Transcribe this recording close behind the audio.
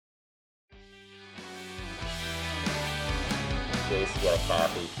Chase, you got a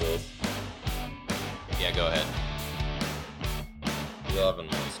coffee, Chase? Yeah, go ahead. The oven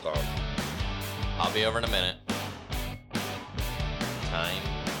won't start. I'll be over in a minute. Time,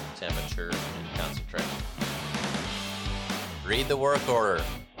 temperature, and concentration. Read the work order.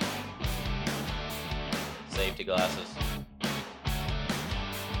 Safety glasses.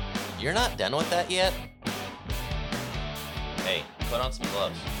 You're not done with that yet? Hey, put on some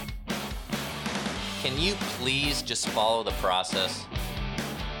gloves. Can you please just follow the process?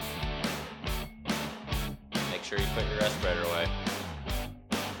 Make sure you put your respirator away.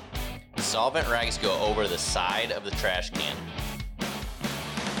 Solvent rags go over the side of the trash can.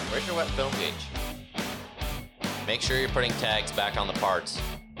 Where's your wet film gauge? Make sure you're putting tags back on the parts.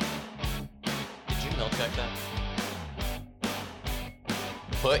 Did you mill check that?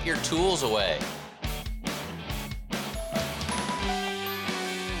 Put your tools away.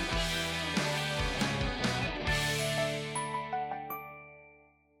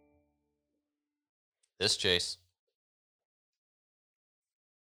 This is Chase.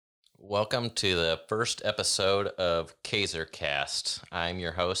 Welcome to the first episode of KazerCast. I'm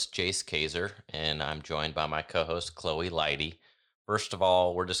your host, Jace Kazer, and I'm joined by my co-host, Chloe Leidy. First of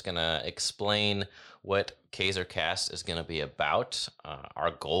all, we're just going to explain what KazerCast is going to be about.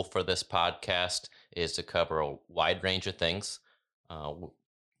 Our goal for this podcast is to cover a wide range of things.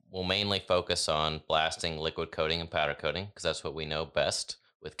 We'll mainly focus on blasting, liquid coating, and powder coating, because that's what we know best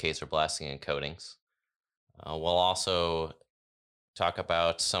with Kazer blasting and coatings. We'll also talk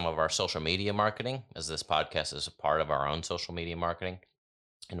about some of our social media marketing, as this podcast is a part of our own social media marketing.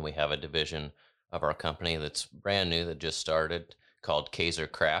 And we have a division of our company that's brand new that just started called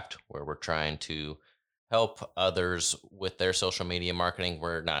KazerCraft, where we're trying to help others with their social media marketing.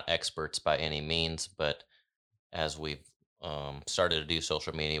 We're not experts by any means, but as we've started to do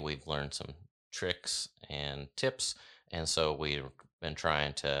social media, we've learned some tricks and tips. And so we've been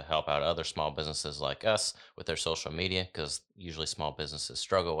trying to help out other small businesses like us with their social media, because usually small businesses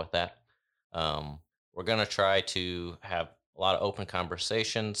struggle with that. We're going to try to have a lot of open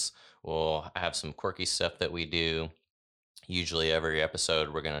conversations. We'll have some quirky stuff that we do. Usually every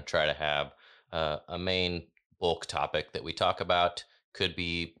episode, we're going to try to have a main bulk topic that we talk about. Could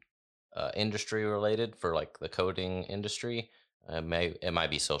be industry related for like the coating industry. It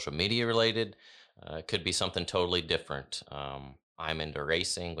might be social media related. It could be something totally different. I'm into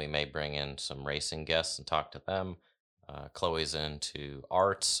racing. We may bring in some racing guests and talk to them. Chloe's into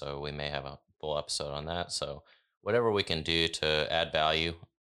arts, so we may have a full episode on that. So whatever we can do to add value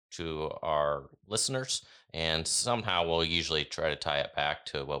to our listeners, and somehow we'll usually try to tie it back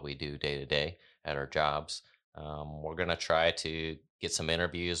to what we do day to day at our jobs. We're going to try to get some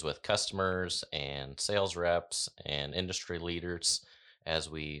interviews with customers and sales reps and industry leaders as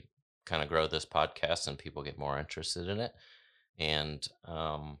we kind of grow this podcast and people get more interested in it. And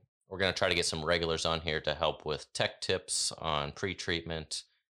we're going to try to get some regulars on here to help with tech tips on pre-treatment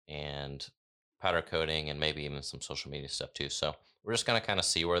and powder coating, and maybe even some social media stuff too. So we're just going to kind of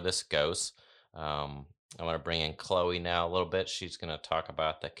see where this goes. I'm going to bring in Chloe now a little bit. She's going to talk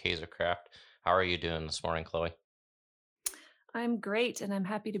about the KazerCraft. How are you doing this morning, Chloe? I'm great, and I'm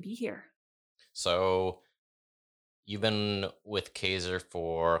happy to be here. So you've been with Kazer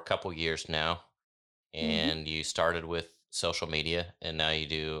for a couple years now, and you started with social media, and now you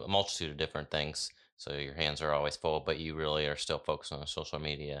do a multitude of different things. So your hands are always full, but you really are still focused on social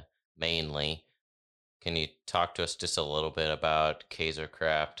media mainly. Can you talk to us just a little bit about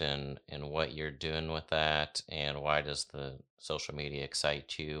KazerCraft and what you're doing with that, and why does the social media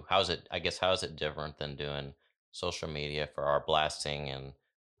excite you? How is it different than doing social media for our blasting and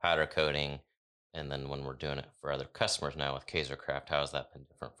powder coating, and then when we're doing it for other customers now with KazerCraft, how has that been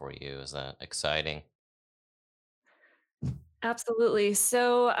different for you? Is that exciting? Absolutely.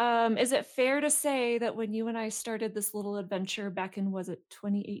 So, is it fair to say that when you and I started this little adventure back in, was it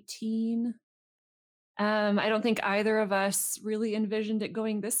 2018? I don't think either of us really envisioned it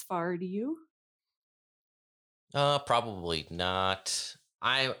going this far. Do you? Probably not.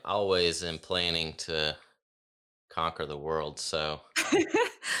 I always am planning to conquer the world, so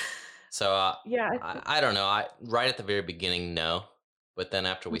Yeah. I don't know. I right at the very beginning, no, but then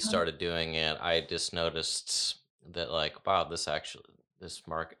after we Uh-huh. started doing it, I just noticed that, like, wow, this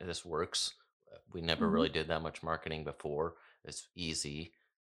works. We never Mhm. really did that much marketing before. It's easy,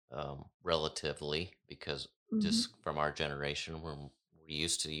 relatively, because Mhm. just from our generation, we're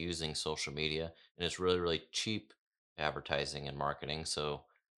used to using social media, and it's really really cheap advertising and marketing. So,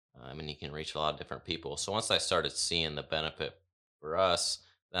 I mean, you can reach a lot of different people. So once I started seeing the benefit for us,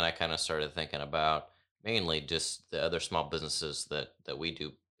 then I kind of started thinking about mainly just the other small businesses that we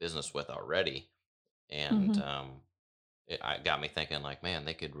do business with already, and Mhm. I got me thinking like, man,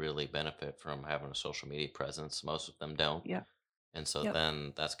 they could really benefit from having a social media presence. Most of them don't. Yeah. And so Yep.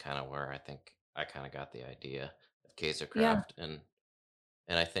 then that's kind of where I think I kind of got the idea of Yeah. Craft. And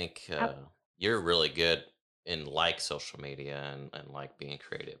I think Ab- you're really good in like social media and like being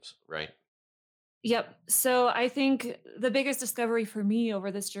creatives, right? Yep. So I think the biggest discovery for me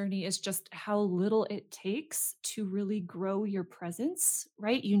over this journey is just how little it takes to really grow your presence,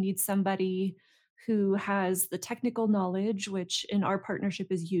 right? You need somebody who has the technical knowledge, which in our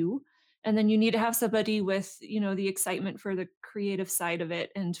partnership is you. And then you need to have somebody with, the excitement for the creative side of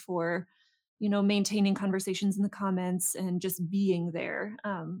it and for, maintaining conversations in the comments and just being there,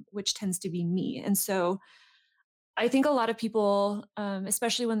 which tends to be me. And so I think a lot of people,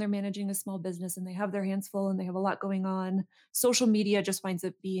 especially when they're managing a small business and they have their hands full and they have a lot going on, social media just winds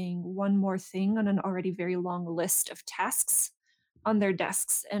up being one more thing on an already very long list of tasks on their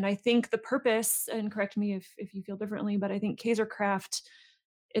desks. And I think the purpose, and correct me if you feel differently, but I think Kaisercraft,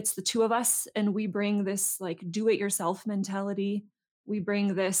 it's the two of us, and we bring this like do it yourself mentality. We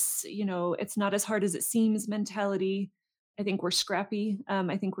bring this, it's not as hard as it seems mentality. I think we're scrappy.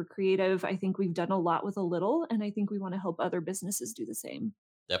 I think we're creative. I think we've done a lot with a little, and I think we want to help other businesses do the same.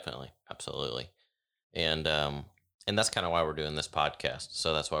 Definitely. Absolutely. And and that's kind of why we're doing this podcast.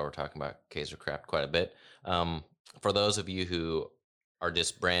 So that's why we're talking about Craft quite a bit. Um, for those of you who are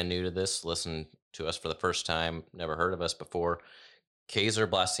just brand new to this, listen to us for the first time, never heard of us before, Kaiser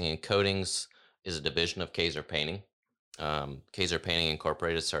Blasting and Coatings is a division of Kaiser Painting. Kaiser Painting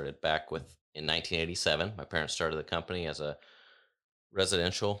Incorporated started back with in 1987. My parents started the company as a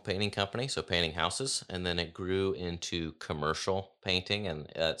residential painting company, so painting houses, and then it grew into commercial painting,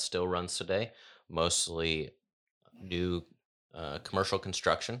 and that still runs today. Mostly new commercial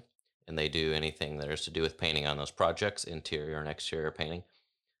construction, and they do anything that is to do with painting on those projects, interior and exterior painting.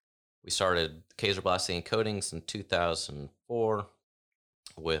 We started Kaiser Blasting and Coatings in 2004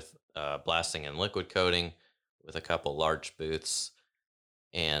 with blasting and liquid coating with a couple large booths,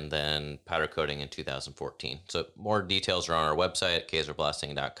 and then powder coating in 2014. So more details are on our website at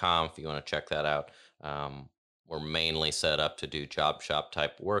kaiserblasting.com if you want to check that out. We're mainly set up to do job shop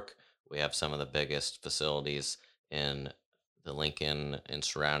type work. We have some of the biggest facilities in the Lincoln,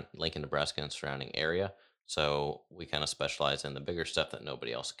 Nebraska and surrounding area. So we kind of specialize in the bigger stuff that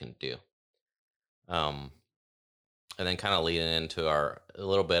nobody else can do. Um, and then kind of leading into our a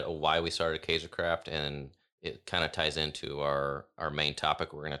little bit of why we started Kaisercraft, and it kind of ties into our main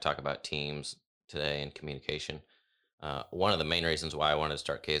topic. We're going to talk about teams today and communication. One of the main reasons why I wanted to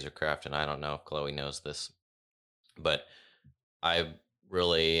start Kaisercraft, and I don't know if Chloe knows this, but I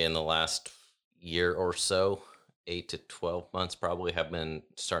really in the last year or so, 8 to 12 months probably, have been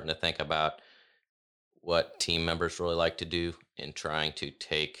starting to think about what team members really like to do in trying to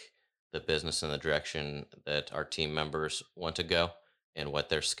take the business in the direction that our team members want to go and what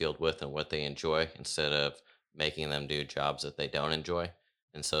they're skilled with and what they enjoy instead of making them do jobs that they don't enjoy.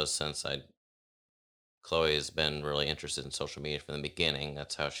 And so since I Chloe has been really interested in social media from the beginning,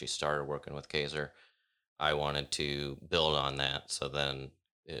 that's how she started working with Kaiser. I wanted to build on that. So then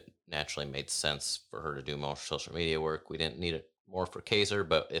it naturally made sense for her to do more social media work. We didn't need it more for Kaiser,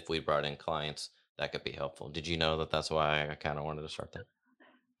 but if we brought in clients, that could be helpful. Did you know that that's why I kind of wanted to start that?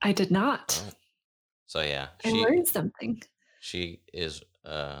 I did not. Right. So yeah, I learned something. she is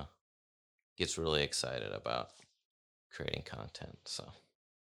gets really excited about creating content.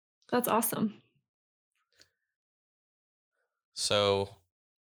 That's awesome. So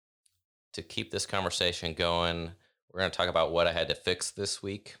to keep this conversation going, we're going to talk about what I had to fix this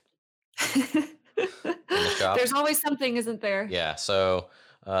week in the shop. There's always something, isn't there? Yeah. So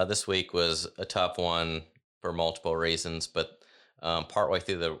this week was a tough one for multiple reasons, but partway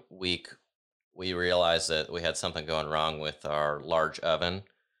through the week, we realized that we had something going wrong with our large oven.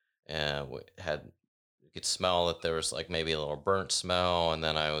 And you could smell that there was like maybe a little burnt smell. And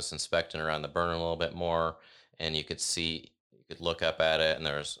then I was inspecting around the burner a little bit more, and you could look up at it, and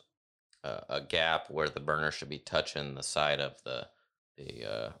there was a gap where the burner should be touching the side of the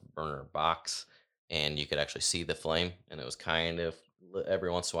burner box, and you could actually see the flame, and it was kind of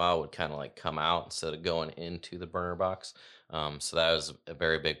every once in a while it would kind of like come out instead of going into the burner box. So that was a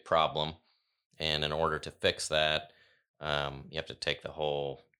very big problem, and in order to fix that, you have to take the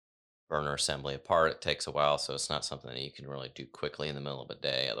whole burner assembly apart. It takes a while, so it's not something that you can really do quickly in the middle of a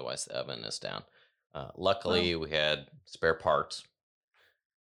day. Otherwise, the oven is down. Luckily, we had spare parts,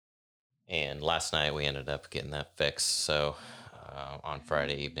 and last night we ended up getting that fixed. So on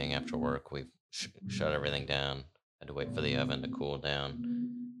Friday evening after work, we shut everything down. Had to wait for the oven to cool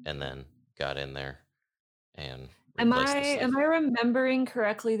down, and then got in there and Am replaced the I sleeve. am I remembering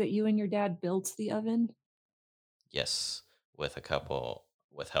correctly that you and your dad built the oven? Yes, with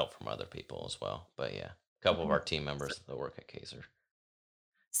help from other people as well. But yeah, a couple of Okay. our team So, members that work at Kaiser.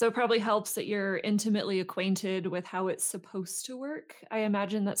 so it probably helps that you're intimately acquainted with how it's supposed to work. I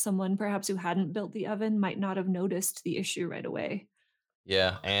imagine that someone perhaps who hadn't built the oven might not have noticed the issue right away.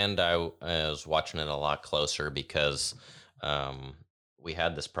 Yeah, and I was watching it a lot closer because um, we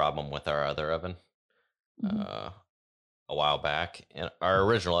had this problem with our other oven Mhm. uh, a while back, and our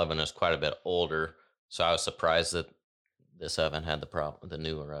original oven is quite a bit older. So I was surprised that this oven had the problem. The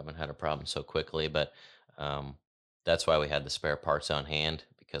newer oven had a problem so quickly, but um, that's why we had the spare parts on hand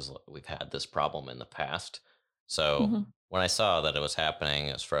because we've had this problem in the past. So Mhm. when I saw that it was happening,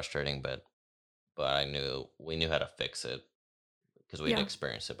 it was frustrating, but we knew how to fix it because we'd Yeah.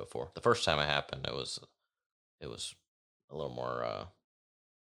 experienced it before. The first time it happened, it was a little more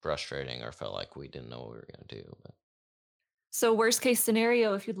frustrating, or felt like we didn't know what we were going to do. But So worst case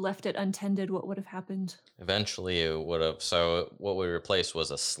scenario, if you'd left it untended, what would have happened? eventually, it would have. So what we replaced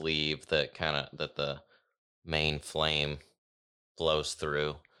was a sleeve that the main flame flows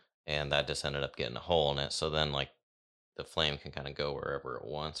through, and that just ended up getting a hole in it. So then, like, the flame can kind of go wherever it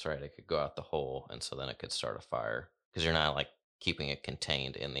wants, right? It could go out the hole, and so then it could start a fire because you're not like keeping it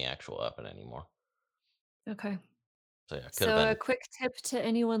contained in the actual oven anymore. Okay. So yeah, it could have So a been. quick tip to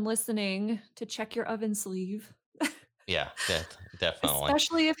anyone listening to check your oven sleeve, Yeah, definitely.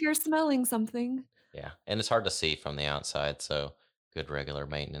 especially if you're smelling something. Yeah, and it's hard to see from the outside, so good regular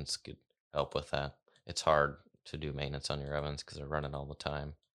maintenance could help with that. It's hard to do maintenance on your ovens because they're running all the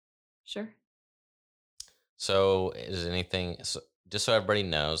time. Sure. So, is anything just so everybody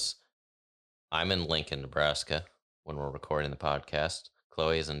knows, I'm in Lincoln, Nebraska when we're recording the podcast.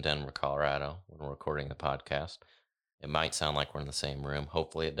 Chloe is in Denver, Colorado when we're recording the podcast. It might sound like we're in the same room.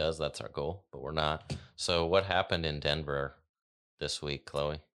 Hopefully it does. That's our goal, but we're not. So, what happened in Denver this week,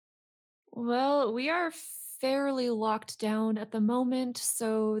 Chloe? Well, we are fairly locked down at the moment.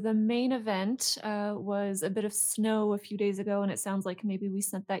 So the main event was a bit of snow a few days ago, and it sounds like maybe we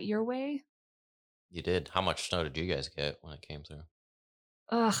sent that your way. You did. How much snow did you guys get when it came through?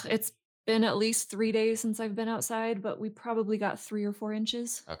 Ugh, it's been at least 3 days since I've been outside, but we probably got 3 or 4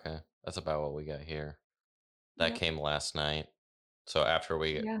 inches. Okay. That's about what we got here. That Yep. came last night. So after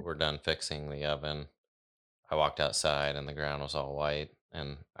we Yeah. were done fixing the oven, I walked outside and the ground was all white,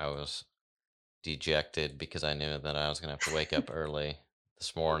 and I was dejected because I knew that I was going to have to wake up early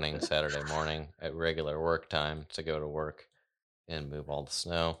this morning, Saturday morning at regular work time to go to work and move all the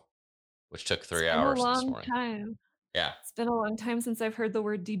snow, which took It's 3 been a hours this long morning. time. Yeah. It's been a long time since I've heard the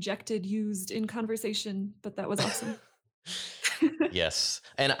word dejected used in conversation, but that was awesome. Yes.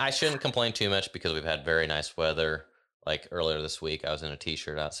 And I shouldn't complain too much because we've had very nice weather. Like earlier this week, I was in a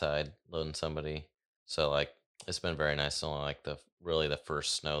t-shirt outside loading somebody. So like it's been very nice. It's only like the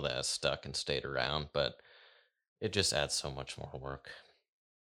first snow that has stuck and stayed around, but it just adds so much more work.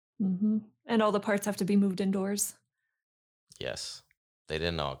 And all the parts have to be moved indoors. Yes. They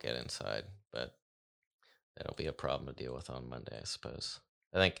didn't all get inside, but that'll be a problem to deal with on Monday, I suppose.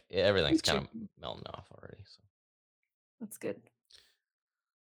 I think everything's It kind should of be. melting off already. So That's good.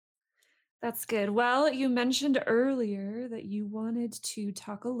 That's good. Well, you mentioned earlier that you wanted to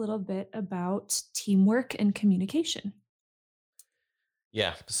talk a little bit about teamwork and communication.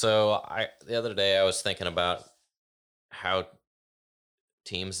 yeah. So the other day I was thinking about how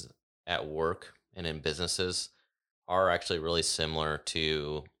teams at work and in businesses are actually really similar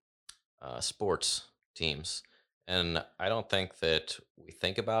to sports teams. And I don't think that we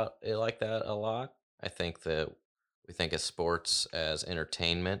think about it like that a lot. I think that we think of sports as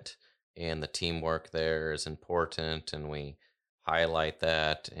entertainment, and the teamwork there is important, and we highlight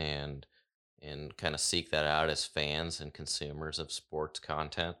that and kind of seek that out as fans and consumers of sports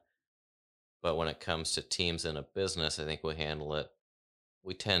content. But when it comes to teams in a business, I think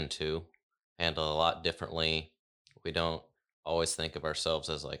we tend to handle it a lot differently. We don't always think of ourselves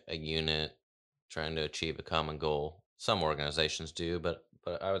as like a unit trying to achieve a common goal. Some organizations do, but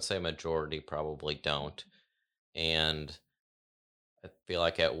I would say majority probably don't. And I feel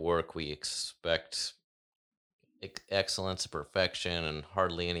like at work we expect excellence, perfection, and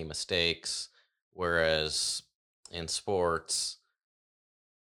hardly any mistakes, whereas in sports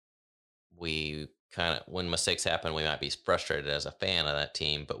we kind of when mistakes happen we might be frustrated as a fan of that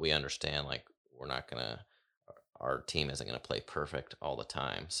team, but we understand like we're not gonna our team isn't gonna play perfect all the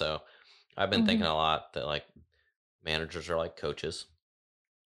time. So I've been thinking Mhm. a lot that like managers are like coaches,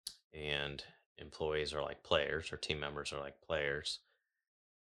 and employees are like players, or team members are like players.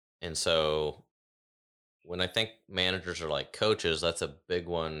 And so when I think managers are like coaches, that's a big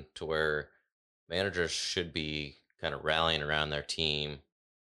one, to where managers should be kind of rallying around their team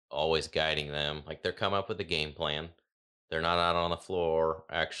always guiding them. Like they're coming up with a game plan. They're not out on the floor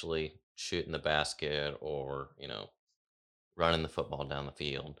actually shooting the basket or, running the football down the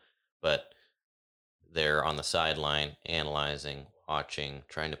field, but they're on the sideline analyzing, watching,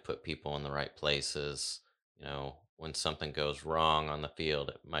 trying to put people in the right places. When something goes wrong on the field,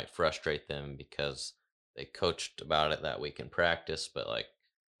 it might frustrate them because they coached about it that week in practice, but like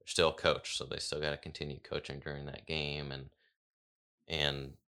they're still a coach, so they still got to continue coaching during that game.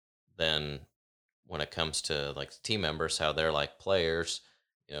 And then when it comes to like the team members, how they're like players,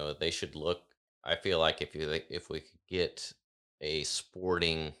 they should look. I feel like if we could get a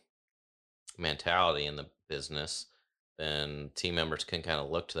sporting mentality in the business, then team members can kind of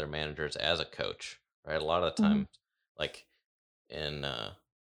look to their managers as a coach, right? A lot of the Mhm. time, like in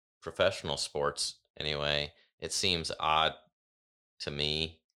professional sports, anyway, it seems odd to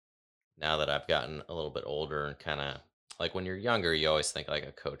me now that I've gotten a little bit older and kind of like when you're younger, you always think like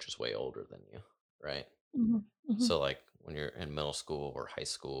a coach is way older than you, right? Mhm. Mhm. So like when you're in middle school or high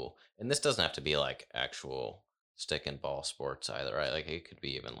school, and this doesn't have to be like actual stick and ball sports either, right? Like it could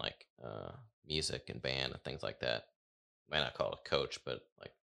be even like music and band and things like that. Might not call it a coach, but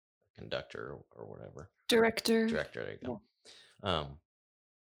like a conductor or whatever. Director. Director, there you Yeah. go.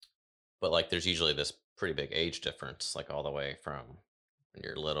 But like there's usually this pretty big age difference, like all the way from when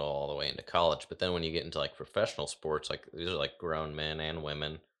you're little all the way into college. But then when you get into like professional sports, like these are like grown men and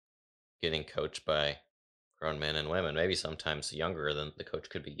women getting coached by grown men and women, maybe sometimes younger than the coach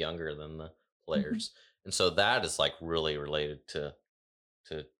could be younger than the Mhm. players. And so that is like really related to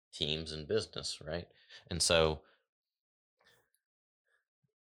teams and business, right? And so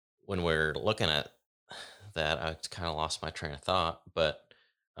when we're looking at that, I kind of lost my train of thought, but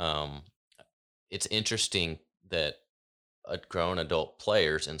um it's interesting that grown adult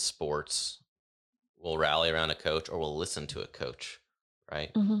players in sports will rally around a coach or will listen to a coach,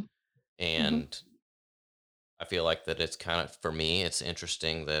 right? Mhm. Mhm. And I feel like that it's kind of, for me, it's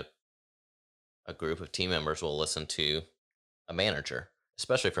interesting that a group of team members will listen to a manager,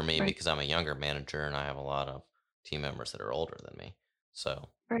 especially for me Right. because I'm a younger manager and I have a lot of team members that are older than me. So,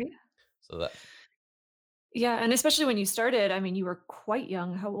 Right. so that Yeah, and especially when you started, I mean, you were quite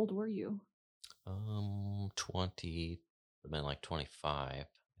young. How old were you? 20, I've been like 25,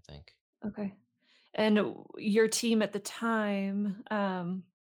 I think. Okay. And your team at the time,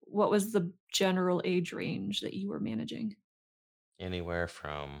 what was the general age range that you were managing? Anywhere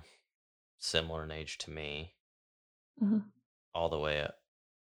from similar in age to me Uh-huh. all the way up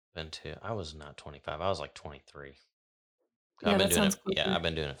into, I was not 25, I was like 23. I've Yeah, been that doing it. sounds Yeah, closer. I've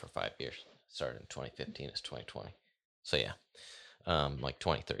been doing it for 5 years. Started in 2015. It's 2020. So yeah, like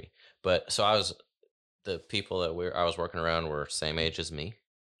 23. But so the people that I was working around were same age as me,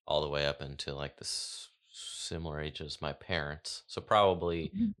 all the way up into like this similar age as my parents. So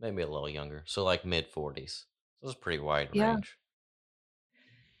probably Mhm. maybe a little younger. So like mid 40s. So it's a pretty wide Yeah. range.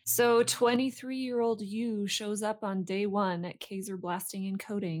 So 23-year-old you shows up on day 1 at Kaiser Blasting and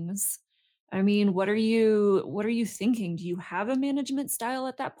Coatings. I mean, what are you thinking? Do you have a management style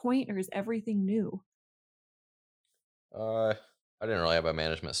at that point, or is everything new? Uh, I didn't really have a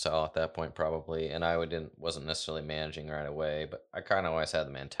management style at that point, probably, and didn't wasn't necessarily managing right away. But I kind of always had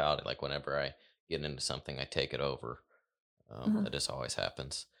the mentality like whenever I get into something, I take it over. Uh-huh. That just always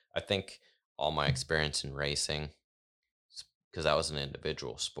happens. I think all my experience in racing, because that was an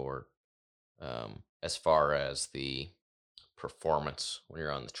individual sport, as far as the performance when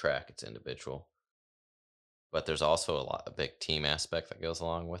you're on the track, it's individual. But there's also a big team aspect that goes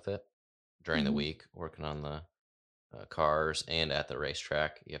along with it during the Mhm. week, working on the cars and at the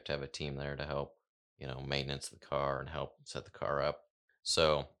racetrack. You have to have a team there to help, maintenance the car and help set the car up.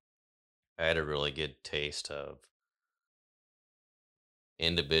 So I had a really good taste of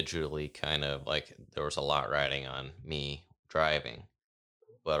individually kind of like there was a lot riding on me driving,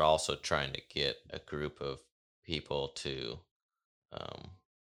 but also trying to get a group of people to um,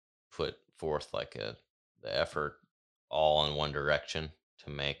 put forth like the effort all in one direction to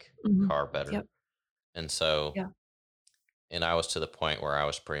make the Mhm. car better. Yep. And so, Yeah. and I was to the point where I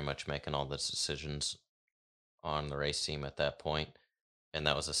was pretty much making all the decisions on the race team at that point, and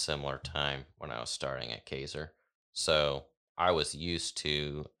that was a similar time when I was starting at Kaiser. So I was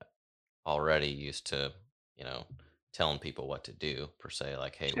already used to, you know, telling people what to do per se,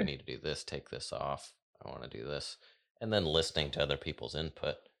 like, hey, we Sure. need to do this, take this off, I want to do this, and then listening to other people's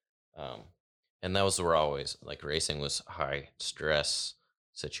input. Um, and those were always like racing was high stress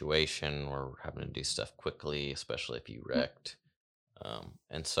situation where we're having to do stuff quickly, especially if you Yep. wrecked.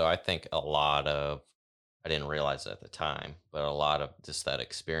 And so I think a lot of, I didn't realize it at the time, but a lot of just that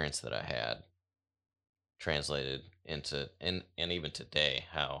experience that I had translated into and even today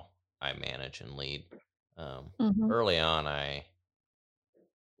how I manage and lead. Um, Mhm. Early on, I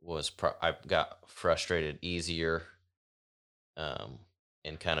got frustrated easier, um,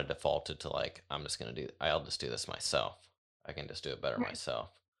 and kind of defaulted to like I'll just do this myself. I can just do it better Right.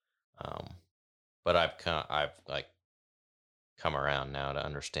 myself. Um, but I've like come around now to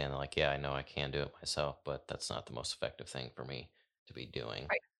understand like, yeah, I know I can do it myself, but that's not the most effective thing for me to be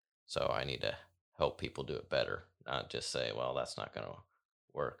doing. Right. So I need to help people do it better, not just say, well, that's not going to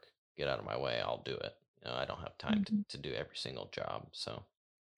work. Get out of my way. I'll do it. I don't have time Mhm. to do every single job. So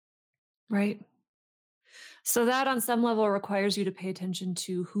Right. So that on some level requires you to pay attention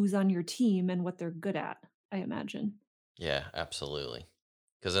to who's on your team and what they're good at, I imagine. yeah, absolutely.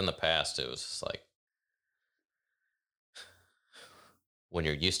 Because in the past, it was just like when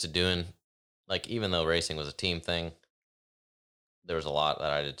you're used to doing, like, even though racing was a team thing, there was a lot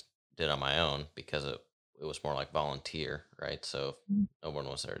that did on my own because it was more like volunteer, right? So if Mm. no one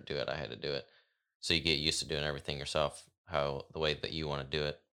was there to do it, I had to do it. So you get used to doing everything yourself, how the way that you want to do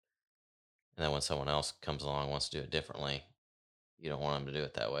it, and then when someone else comes along and wants to do it differently, you don't want them to do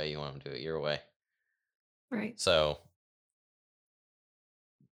it that way. You want them to do it your way. Right. So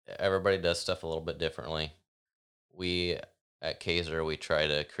everybody does stuff a little bit differently. We at Kaiser we try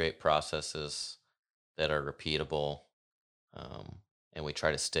to create processes that are repeatable, um, and we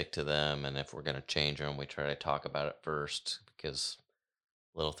try to stick to them. And if we're going to change them, we try to talk about it first because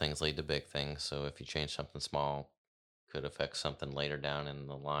little things lead to big things. So if you change something small, could affect something later down in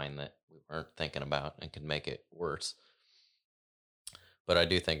the line that we weren't thinking about and could make it worse. But I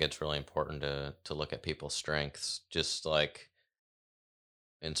do think it's really important to look at people's strengths. Just like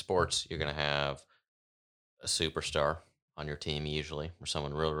in sports, you're going to have a superstar on your team usually, or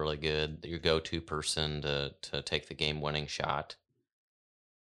someone really really good, your go-to person to take the game-winning shot,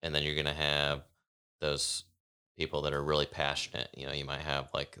 and then you're going to have those people that are really passionate. You might have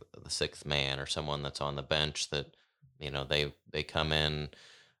like the sixth man or someone that's on the bench that they come in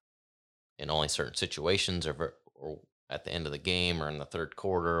only certain situations, or at the end of the game or in the third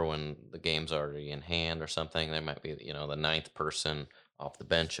quarter when the game's already in hand or something. They might be the ninth person off the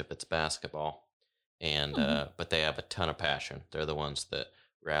bench if it's basketball, and Mhm. but they have a ton of passion. They're the ones that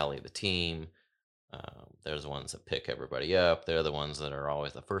rally the team. They're the ones that pick everybody up. They're the ones that are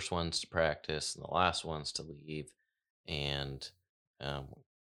always the first ones to practice and the last ones to leave, and um,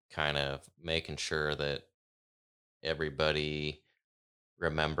 kind of making sure that everybody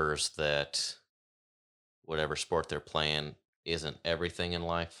remembers that whatever sport they're playing isn't everything in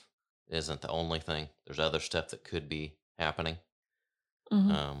life, isn't the only thing. There's other stuff that could be happening.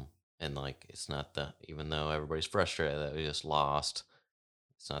 Mhm. Um, and like it's not even though everybody's frustrated that we just lost,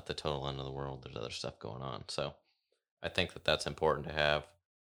 it's not the total end of the world. There's other stuff going on. So I think that that's important to have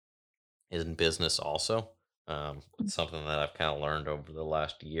in business also. Mm. It's something that I've kind of learned over the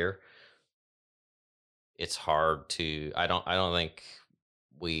last year. It's hard to I don't think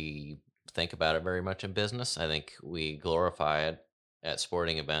we think about it very much in business. I think we glorify it at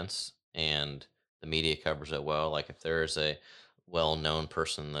sporting events and the media covers it well. Like if there is a well-known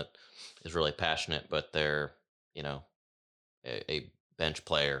person that is really passionate but they're, you know, a bench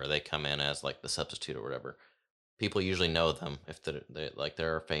player or they come in as like the substitute or whatever. People usually know them if like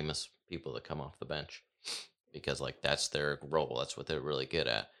there are famous people that come off the bench because like that's their role. That's what they're really good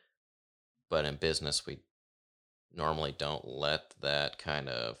at. But in business, we normally don't let that kind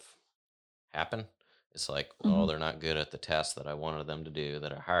of happen. It's like, oh, Mhm. they're not good at the task that I wanted them to do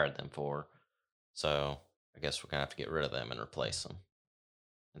that I hired them for. So I guess we're gonna have to get rid of them and replace them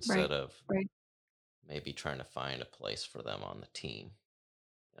instead Right. of Right. maybe trying to find a place for them on the team.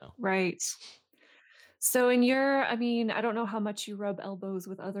 You know, Right. So in your I mean, I don't know how much you rub elbows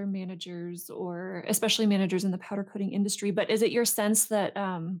with other managers or especially managers in the powder coating industry, but is it your sense that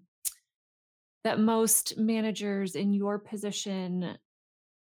that most managers in your position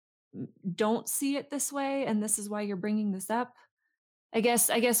don't see it this way and this is why you're bringing this up? I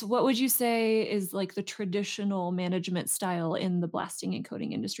guess what would you say is like the traditional management style in the blasting and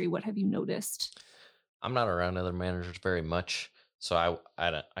coating industry? What have you noticed? I'm not around other managers very much, so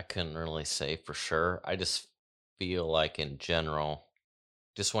I couldn't really say for sure. I just feel like in general,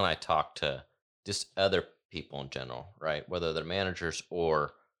 just when I talk to just other people in general, right? Whether they're managers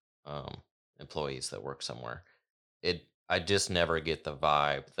or um, employees that work somewhere, I just never get the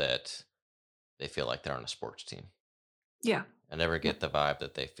vibe that they feel like they're on a sports team. Yeah. I never Yep. get the vibe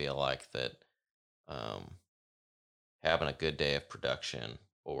that they feel like that um, having a good day of production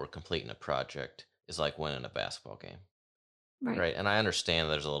or completing a project is like winning a basketball game. Right. Right, and I understand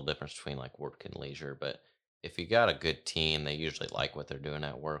there's a little difference between, like, work and leisure, but if you got a good team, they usually like what they're doing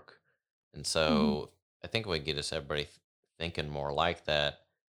at work, and Mhm. so I think we get us everybody thinking more like that.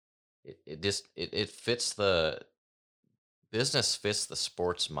 It fits the business fits the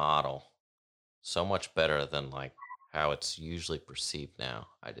sports model so much better than like how it's usually perceived now.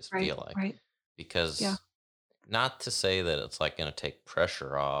 I just Right, feel like right. Yeah. because not to say that it's like going to take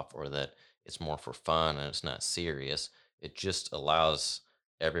pressure off or that it's more for fun and it's not serious. It just allows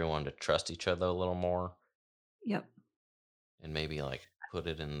everyone to trust each other a little more Yep. and maybe like put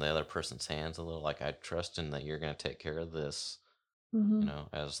it in the other person's hands a little. Like I trust in that you're going to take care of this, Mhm.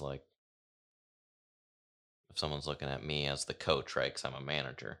 as like if someone's looking at me as the coach, right? Because I'm a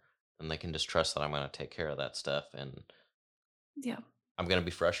manager, then they can just trust that I'm going to take care of that stuff. And Yeah. I'm going to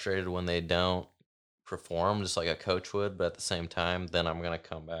be frustrated when they don't perform just like a coach would. But at the same time, then I'm going to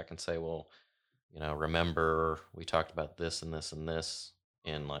come back and say, well, remember we talked about this and this and this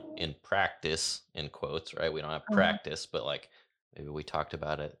in like in practice, in quotes, right? We don't have Uh-huh. practice, but like maybe we talked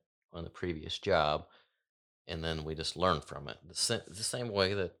about it on the previous job and then we just learn from it. The same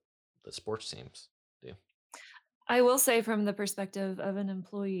way that the sports teams do. I will say from the perspective of an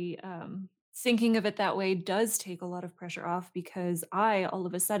employee, thinking of it that way does take a lot of pressure off because I, all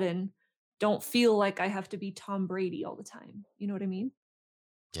of a sudden, don't feel like I have to be Tom Brady all the time. You know what I mean?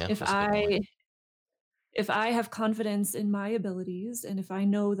 Yeah, If that's a good point. I if I have confidence in my abilities and if I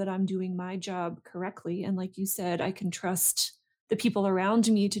know that I'm doing my job correctly, and like you said, I can trust the people around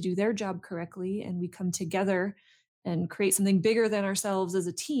me to do their job correctly, and we come together and create something bigger than ourselves as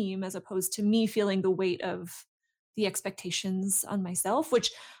a team, as opposed to me feeling the weight of the expectations on myself,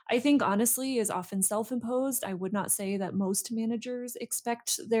 which I think honestly is often self imposed. I would not say that most managers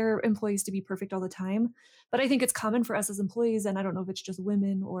expect their employees to be perfect all the time, but I think it's common for us as employees, and I don't know if it's just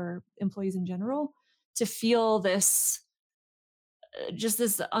women or employees in general, to feel this just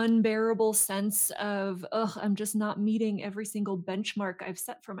this unbearable sense of, "Ugh, I'm just not meeting every single benchmark I've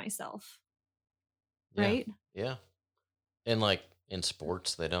set for myself." Yeah. Right? Yeah. And like in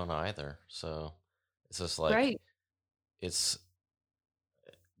sports, they don't either. So it's just like Right. it's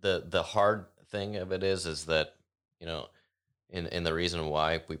the hard thing of it is that, you know, and the reason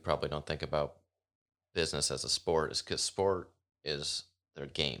why we probably don't think about business as a sport is because sport is their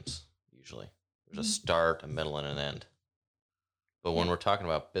games usually. There's a Mhm. start, a middle, and an end. But when Yep. we're talking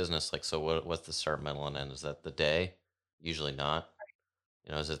about business, like so, what's the start, middle, and end? Is that the day? Usually not.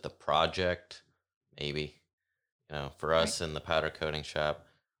 Is it the project? Maybe. For Right. us in the powder coating shop,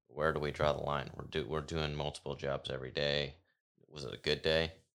 where do we draw the line? We're doing multiple jobs every day. Was it a good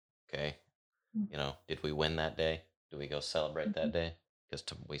day? Okay. Did we win that day? Do we go celebrate Mhm. that day? Because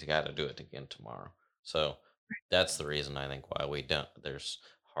we got to do it again tomorrow. So that's the reason I think why we don't. There's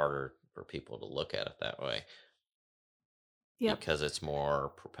harder for people to look at it that way Yep. because it's more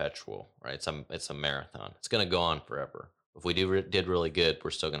perpetual, right? It's a marathon. It's going to go on forever. If we did really good,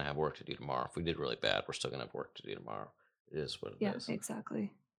 we're still going to have work to do tomorrow. If we did really bad, we're still going to have work to do tomorrow. It is what it Yeah, is.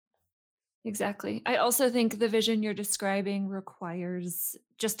 exactly. Exactly. I also think the vision you're describing requires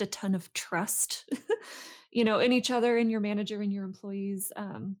just a ton of trust, in each other, in your manager and your employees.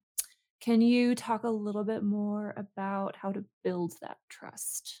 Can you talk a little bit more about how to build that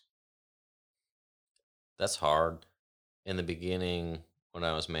trust? That's hard. In the beginning, when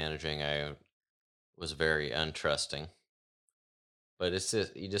I was managing, I was very untrusting. But it's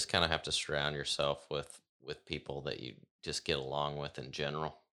just you just kind of have to surround yourself with people that you just get along with in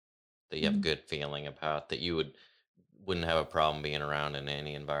general, that you have a Mhm. good feeling about, that you wouldn't have a problem being around in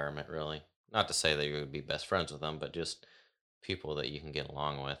any environment, really. Not to say that you would be best friends with them, but just people that you can get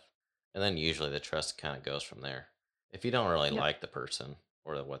along with. And then usually the trust kind of goes from there. If you don't really Yep. like the person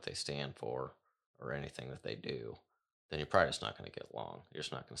or what they stand for or anything that they do, then you're probably just not going to get along. You're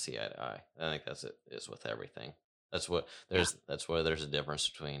just not going to see eye to eye. I think that's it is with everything. Yeah. That's where there's a difference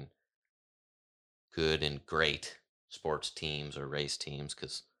between good and great sports teams or race teams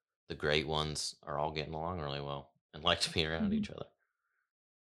because the great ones are all getting along really well and like to be around Mhm. each other.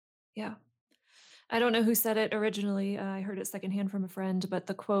 Yeah. I don't know who said it originally. I heard it secondhand from a friend, but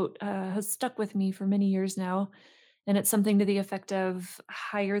the quote has stuck with me for many years now. And it's something to the effect of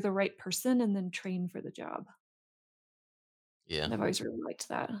hire the right person and then train for the job. Yeah. And I've always really liked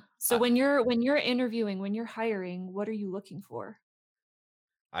that. So I, when you're interviewing, when you're hiring, what are you looking for?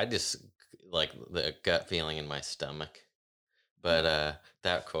 I just like the gut feeling in my stomach. But Yep.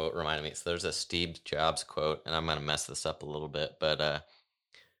 that quote reminded me. So there's a Steve Jobs quote, and I'm gonna mess this up a little bit, but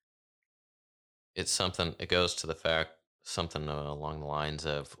it's something. It goes to the fact something along the lines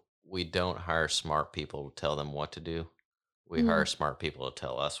of we don't hire smart people to tell them what to do. We hire Mm, smart people to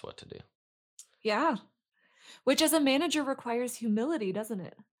tell us what to do. yeah. Which as a manager requires humility, doesn't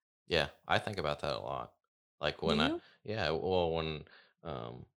it? Yeah, I think about that a lot. Like Do when I you? yeah, well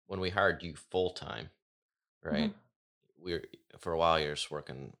when we hired you full time. right? We're For a while you're just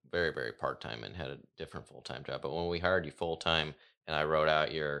working very, very part-time and had a different full-time job. But when we hired you full-time and I wrote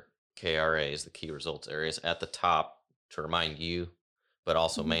out your KRAs, the key results areas, at the top to remind you, but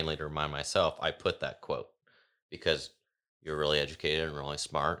also Mhm. mainly to remind myself, I put that quote because you're really educated and really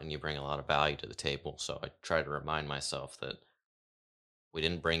smart and you bring a lot of value to the table. So I try to remind myself that we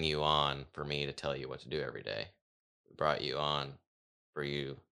didn't bring you on for me to tell you what to do every day. We brought you on for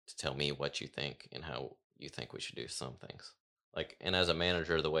you to tell me what you think and how you think we should do some things. Like, and as a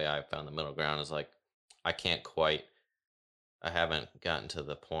manager, the way I found the middle ground is like, I can't quite, I haven't gotten to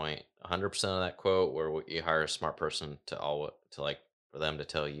the point 100% of that quote where you hire a smart person to like, for them to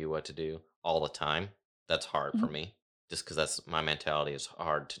tell you what to do all the time. That's hard for Mhm. me just because that's my mentality is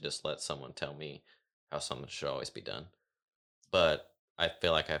hard to just let someone tell me how something should always be done. But I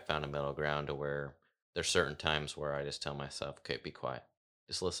feel like I found a middle ground to where there's certain times where I just tell myself, okay, be quiet.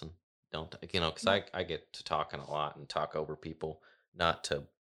 Just listen. Don't, because Yeah. I get to talking a lot and talk over people, not to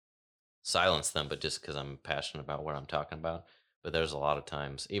silence them, but just because I'm passionate about what I'm talking about. But there's a lot of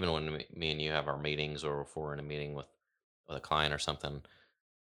times, even when me and you have our meetings or if we're in a meeting with a client or something,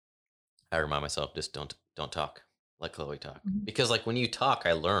 I remind myself, just don't talk. Let Chloe talk. Mhm. Because like when you talk,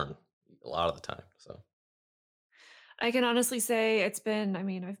 I learn a lot of the time. So I can honestly say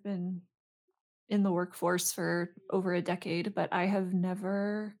I've been in the workforce for over a decade, but I have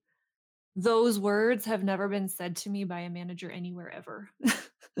never those words have never been said to me by a manager anywhere ever.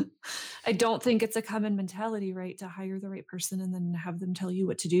 I don't think it's a common mentality, right, to hire the right person and then have them tell you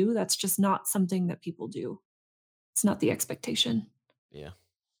what to do. That's just not something that people do. It's not the expectation. yeah.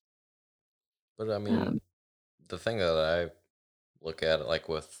 But I mean, Um, the thing that I look at it like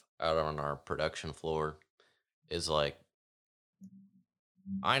with out on our production floor is like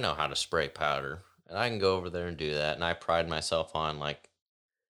I know how to spray powder and I can go over there and do that and I pride myself on like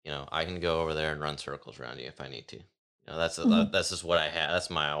I can go over there and run circles around you if I need to. mhm, That's just what I have. That's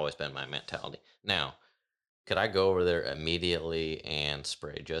my always been my mentality. Now, could I go over there immediately and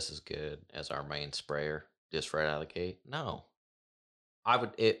spray just as good as our main sprayer just right out of the gate? No,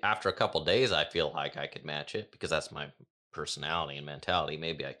 after a couple days. I feel like I could match it because that's my personality and mentality.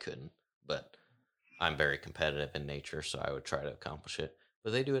 Maybe I couldn't, but I'm very competitive in nature, so I would try to accomplish it.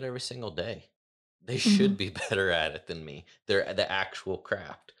 But they do it every single day. They should mhm, be better at it than me. They're the actual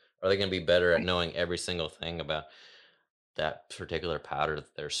craft. Are they going to be better at right. knowing every single thing about that particular powder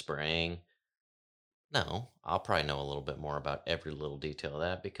that they're spraying? No, I'll probably know a little bit more about every little detail of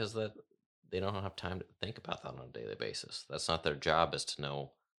that because that they don't have time to think about that on a daily basis. That's not their job is to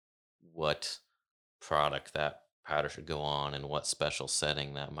know what product that powder should go on and what special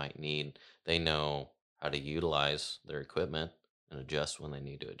setting that might need. They know how to utilize their equipment and adjust when they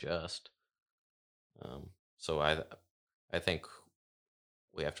need to adjust. So I think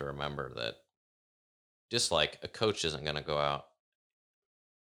we have to remember that just like a coach isn't going to go out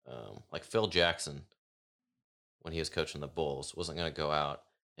like Phil Jackson when he was coaching the Bulls wasn't going to go out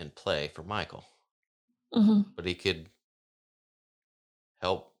and play for Michael, Mhm. but he could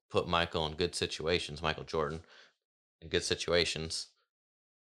help put Michael in good situations, Michael Jordan in good situations,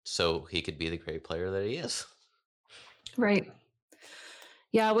 so he could be the great player that he is. Right.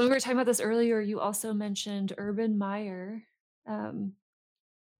 Yeah, when we were talking about this earlier, you also mentioned Urban Meyer. Um,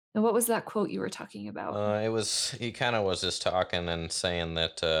 and what was that quote you were talking about? It was he kind of was just talking and saying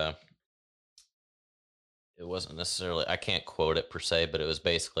that it wasn't necessarily I can't quote it per se, but it was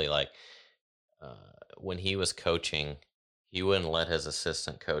basically like uh, when he was coaching, he wouldn't let his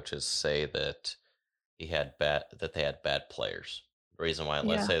assistant coaches say that they had bad players. The reason why,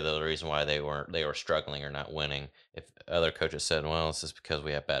 let's Yeah. say the reason why they were struggling or not winning, if other coaches said, "Well, it's just because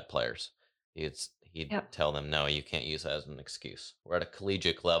we have bad players," he'd Yep. tell them, "No, you can't use that as an excuse. We're at a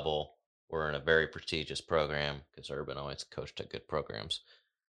collegiate level. We're in a very prestigious program because Urban always coached at good programs.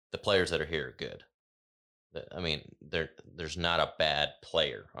 The players that are here are good. I mean, there's not a bad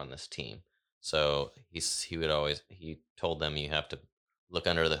player on this team. So he told them you have to look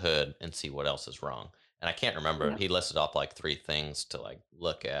under the hood and see what else is wrong. And I can't remember. Yep. He listed off like three things to like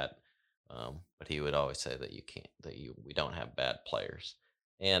look at, but he would always say that you can't that you we don't have bad players.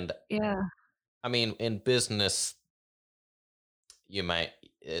 And Yeah. I mean, in business, you might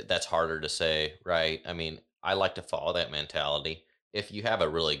that's harder to say, right? I mean, I like to follow that mentality. If you have a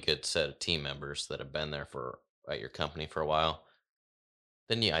really good set of team members that have been there for at your company for a while,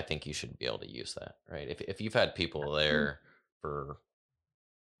 then yeah, I think you should be able to use that, right? If you've had people Mm. there for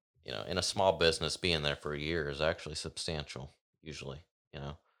in a small business, being there for a year is actually substantial, usually, you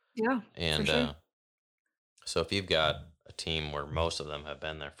know. Yeah, for And sure. so if you've got a team where most of them have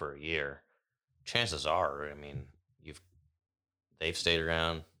been there for a year, chances are, I mean, you've they've stayed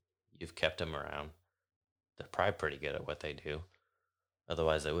around, you've kept them around, they're probably pretty good at what they do.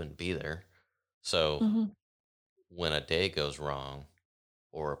 Otherwise, they wouldn't be there. So Mhm. when a day goes wrong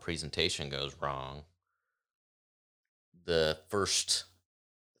or a presentation goes wrong, the first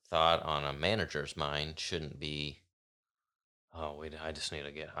thought on a manager's mind shouldn't be, "Oh, I just need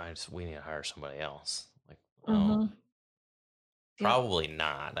to we need to hire somebody else." Like, well, Mhm. Yep. probably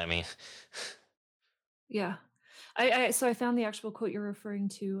not. I mean, Yeah. I found the actual quote you're referring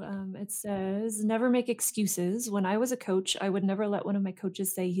to. It says, "Never make excuses. When I was a coach, I would never let one of my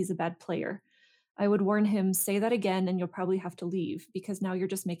coaches say he's a bad player. I would warn him, say that again, and you'll probably have to leave because now you're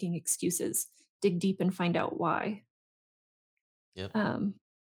just making excuses. Dig deep and find out why." yep, Um,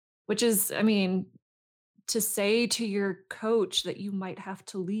 which is, I mean, to say to your coach that you might have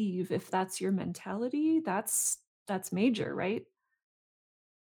to leave if that's your mentality, that's major, right?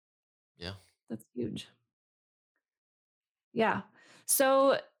 yeah. That's huge. Yeah.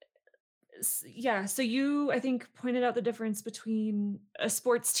 So yeah, so you I think pointed out the difference between a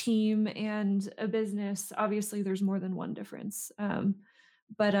sports team and a business. Obviously there's more than one difference.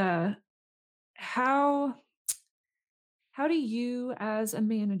 But how how do you as a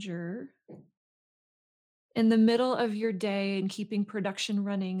manager in the middle of your day and keeping production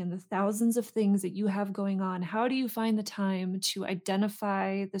running and the thousands of things that you have going on, how do you find the time to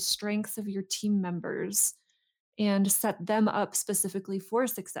identify the strengths of your team members and set them up specifically for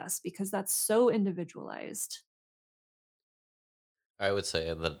success? Because that's so individualized. I would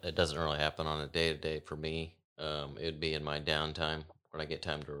say that it doesn't really happen on a day to day for me. It would be in my downtime when I get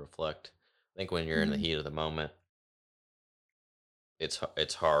time to reflect. I think when you're in the Mhm, heat of the moment,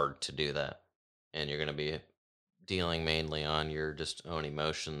 it's hard to do that, and you're going to be dealing mainly on your just own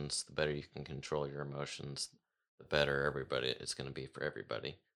emotions. The better you can control your emotions, the better everybody it's going to be for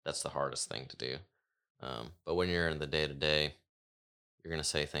everybody. That's the hardest thing to do. But when you're in the day to day, you're going to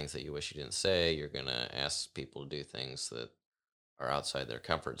say things that you wish you didn't say. You're going to ask people to do things that are outside their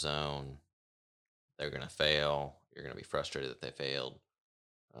comfort zone. They're going to fail. You're going to be frustrated that they failed.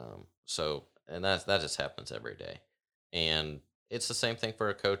 And that just happens every day. And it's the same thing for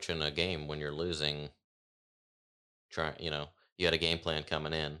a coach in a game when you're losing. You had a game plan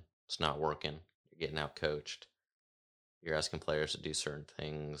coming in, it's not working. You're getting out coached. You're asking players to do certain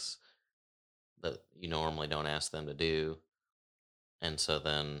things that you normally don't ask them to do, and so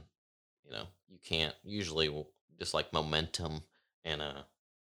then you can't usually just like momentum in a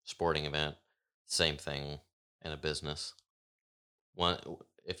sporting event. Same thing in a business. One,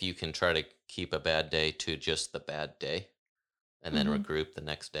 if you can try to keep a bad day to just the bad day, and then mhm, regroup the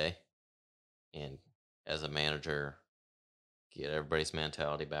next day, and as a manager, get everybody's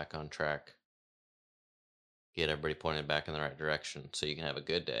mentality back on track, get everybody pointed back in the right direction so you can have a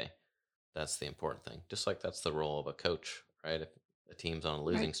good day. That's the important thing. Just like that's the role of a coach, right? If the team's on a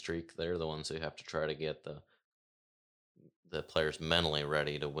right, losing streak, they're the ones who have to try to get the players mentally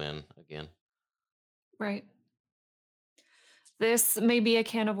ready to win again. right. This may be a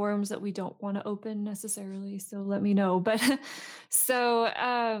can of worms that we don't wanna open necessarily, so let me know, but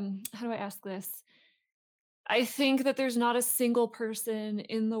how do I ask this? I think that there's not a single person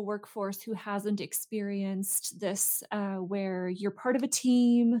in the workforce who hasn't experienced this, where you're part of a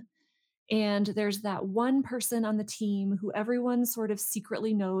team and there's that one person on the team who everyone sort of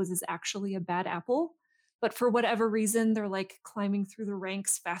secretly knows is actually a bad apple. But for whatever reason, they're like climbing through the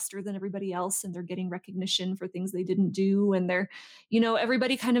ranks faster than everybody else and they're getting recognition for things they didn't do. And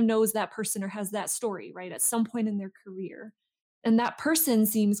everybody kind of knows that person or has that story, right? At some point in their career. And that person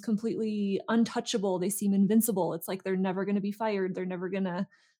seems completely untouchable. They seem invincible. It's like they're never going to be fired. They're never going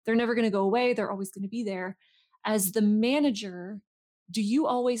to go away. They're always going to be there. As the manager, do you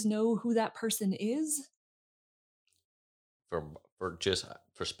always know who that person is?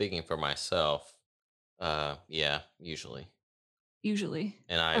 For speaking for myself, yeah, usually. Usually.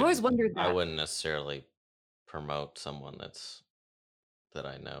 And I've always wondered I that. wouldn't necessarily promote someone that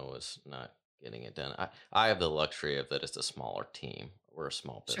I know is not getting it done. I have the luxury of that it's a smaller team. We're a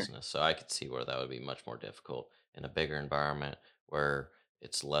small Sure. business, so I could see where that would be much more difficult in a bigger environment where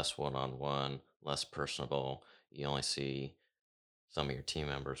it's less one-on-one, less personable. You only see some of your team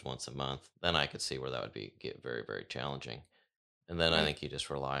members once a month. Then I could see where that would get very, very challenging. And then I Right. think you just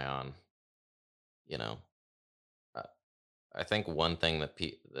rely on, you know, I, I think one thing that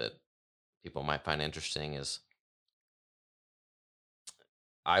people might find interesting is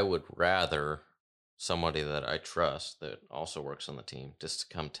I would rather somebody that I trust that also works on the team just to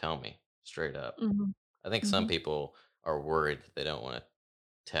come tell me straight up. Mhm. I think some Mhm. people are worried that they don't want to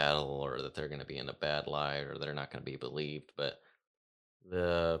tattle or that they're going to be in a bad light or they're not going to be believed. But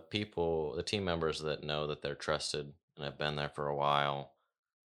the team members that know that they're trusted and have been there for a while,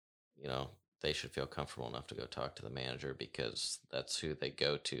 you know, they should feel comfortable enough to go talk to the manager because that's who they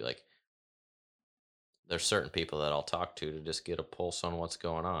go to. Like, there's certain people that I'll talk to just get a pulse on what's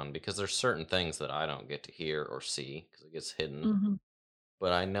going on because there's certain things that I don't get to hear or see because it gets hidden. Mhm.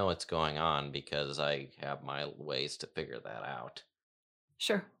 But I know it's going on because I have my ways to figure that out.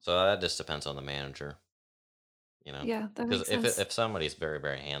 Sure. So that just depends on the manager, you know. Yeah, that Because makes sense. if somebody's very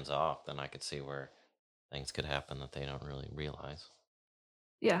very hands off, then I could see where things could happen that they don't really realize.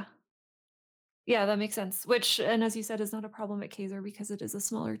 Yeah. Yeah, that makes sense. Which, and as you said, is not a problem at Kaiser because it is a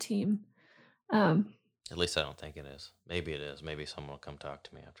smaller team. Um, At least I don't think it is. Maybe it is. Maybe someone will come talk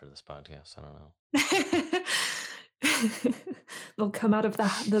to me after this podcast. I don't know. they'll come out of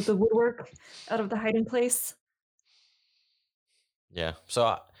the woodwork, out of the hiding place. Yeah.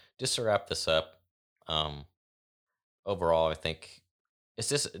 So just to wrap this up, um, overall, I think it's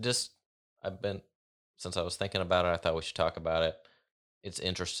just I've been since I was thinking about it, I thought we should talk about it. It's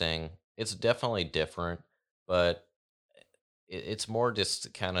interesting. It's definitely different, but it's more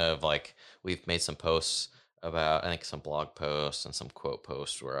just kind of like we've made some posts about I think some blog posts and some quote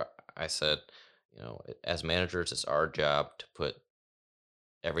posts where I said, as managers, it's our job to put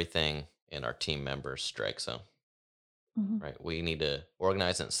everything in our team members' strike zone. Mhm. Right. We need to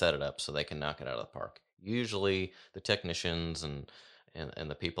organize it and set it up so they can knock it out of the park. Usually the technicians and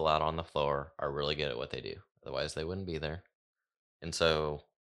the people out on the floor are really good at what they do. Otherwise they wouldn't be there. And so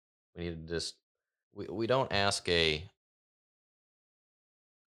we need to just we don't ask a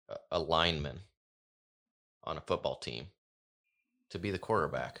lineman on a football team to be the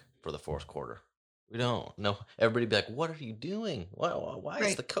quarterback for the fourth quarter. We don't. No, everybody be like, "What are you doing? Why is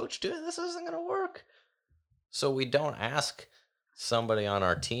Right. the coach doing this? Isn't going to work." So we don't ask somebody on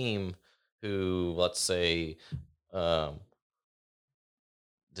our team who, let's say, um,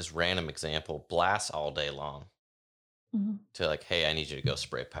 just random example, blasts all day long Mhm. to like, hey, I need you to go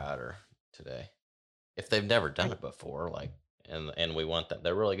spray powder today. If they've never done Right. it before, like, and we want them,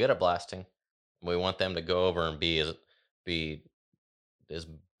 they're really good at blasting. We want them to go over and be as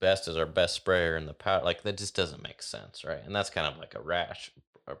best as our best sprayer in the powder. Like that just doesn't make sense, right? And that's kind of like a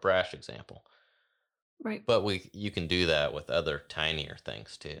brash example. Right. But you can do that with other tinier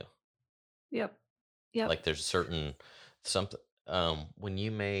things too. Yep. Yep. Like there's certain something when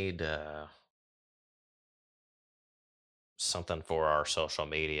you made something for our social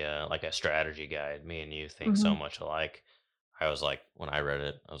media, like a strategy guide, me and you think so Mhm. much alike. I was like, when I read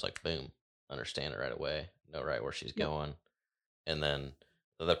it, I was like, boom, understand it right away, know right where she's Yep. going. And then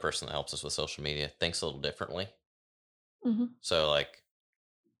the other person that helps us with social media thinks a little differently. Mhm. So like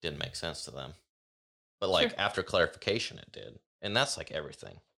didn't make sense to them. But Sure. like after clarification it did. And that's like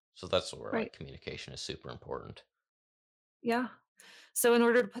everything. So that's where Right. like communication is super important. Yeah. So in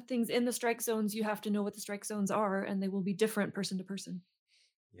order to put things in the strike zones, you have to know what the strike zones are, and they will be different person to person.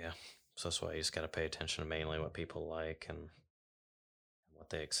 Yeah. So that's why you just got to pay attention to mainly what people like and what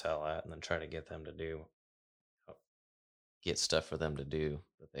they excel at, and then try to get them to do get stuff for them to do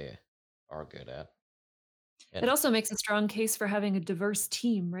that they are good at. It And also makes a strong case for having a diverse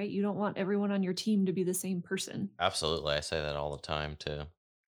team, right? You don't want everyone on your team to be the same person. absolutely, I say that all the time to a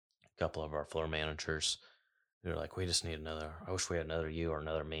couple of our floor managers who are like, "We just need another. I wish we had another you or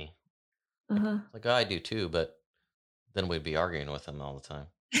another me." Uh-huh. Like I do too, but then we'd be arguing with them all the time.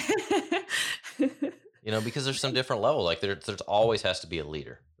 Because there's some different level. Like there's always has to be a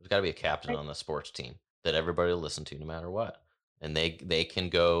leader. There's got to be a captain Right. on the sports team that everybody will listen to no matter what, and they can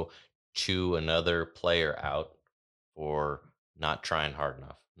go chew another player out for not trying hard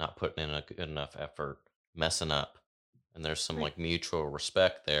enough, not putting in a good enough effort, messing up, and there's some Right. like mutual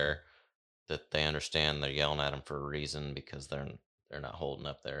respect there that they understand they're yelling at them for a reason because they're not holding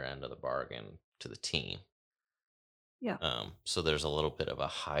up their end of the bargain to the team. Yeah. So there's a little bit of a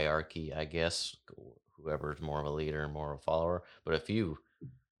hierarchy, I guess. Whoever's more of a leader and more of a follower. But if you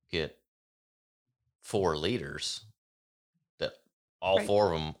get four leaders that all Right.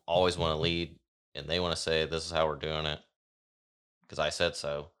 four of them always want to lead and they want to say this is how we're doing it because I said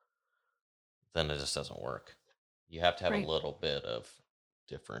so, then it just doesn't work. You have to have a Right. little bit of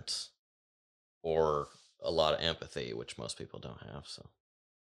difference or a lot of empathy, which most people don't have. So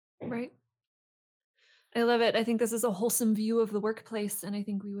Right. I love it. I think this is a wholesome view of the workplace, and I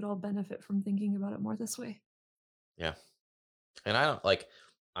think we would all benefit from thinking about it more this way. yeah, and I don't like.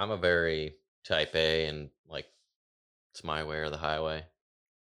 I'm a very type A and like it's my way or the highway.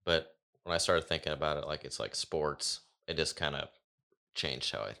 But when I started thinking about it, like it's like sports, it just kind of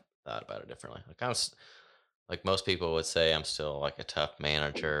changed how I thought about it differently. Like like most people would say, I'm still like a tough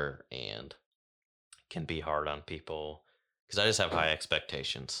manager and can be hard on people because I just have high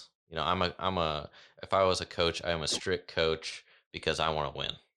expectations. If I was a coach, I'm a strict coach because I want to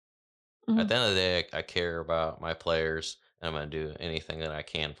win. At the Mhm. end of the day, I care about my players, and I'm going to do anything that I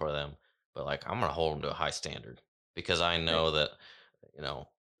can for them. But like, I'm going to hold them to a high standard because I Right. know that, you know,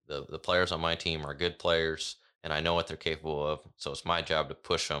 the players on my team are good players, and I know what they're capable of. So it's my job to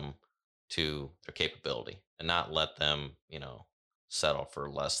push them to their capability and not let them, settle for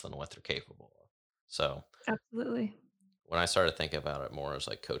less than what they're capable of. So Absolutely. when I started thinking about it more as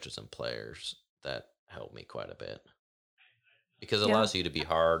like coaches and players, that helped me quite a bit because it Yeah. allows you to be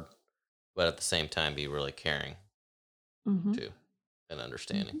hard, but at the same time be really caring Mhm. too and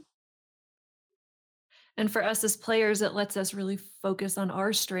understanding. Mhm. And for us as players, it lets us really focus on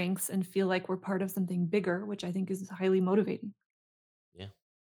our strengths and feel like we're part of something bigger, which I think is highly motivating. Yeah.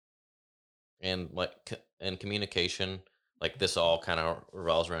 And like and communication, like this all kind of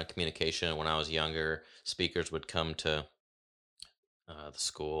revolves around communication. When I was younger, speakers would come to the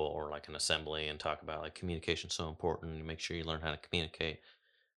school or like an assembly and talk about like communication so important. You make sure you learn how to communicate.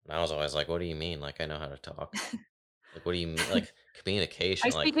 And I was always like, "What do you mean? Like I know how to talk? Like what do you mean? Like I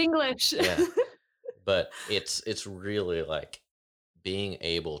communication? Like speak English. yeah." But it's really like being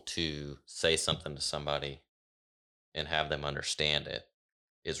able to say something to somebody and have them understand it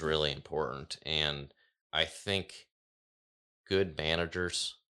is really important. And I think good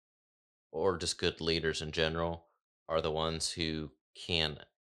managers or just good leaders in general are the ones who can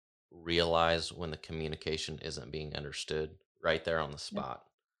realize when the communication isn't being understood right there on the Yep. spot.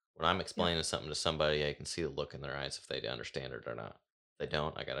 When I'm Yep. explaining something to somebody, I can see the look in their eyes if they understand it or not. If they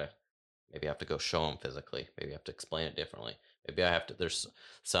don't, I gotta maybe I have to go show them physically. Maybe I have to explain it differently. Maybe I have to. There's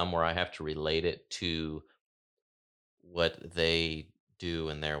some where I have to relate it to what they do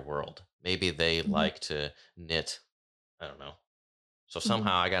in their world. Maybe they Mhm. like to knit. I don't know. So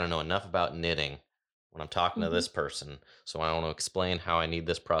Mhm. somehow I got to know enough about knitting when I'm talking to Mhm. this person. So when I want to explain how I need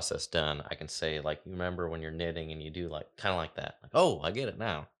this process done, I can say like, "You remember when you're knitting and you do like kind of like that." Like, "Oh, I get it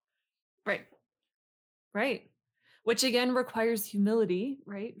now." Right. Right. Which again requires humility,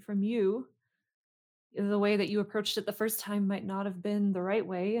 right? From you. The way that you approached it the first time might not have been the right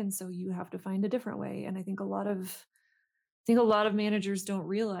way, and so you have to find a different way. And I think a lot of managers don't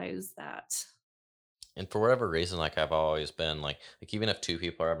realize that. And for whatever reason, like I've always been like even if two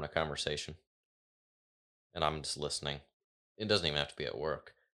people are having a conversation and I'm just listening, it doesn't even have to be at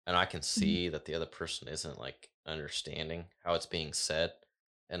work, and I can Mhm. see that the other person isn't like understanding how it's being said,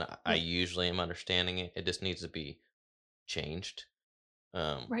 and I Yep. usually am understanding it. It just needs to be changed.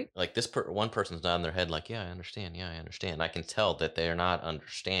 Right. Like one person's nodding their head like, "Yeah, I understand. Yeah, I understand." I can tell that they're not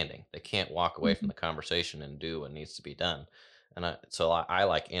understanding. They can't walk away from Mhm. the conversation and do what needs to be done. And I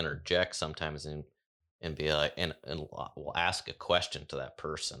like interject sometimes and be like will ask a question to that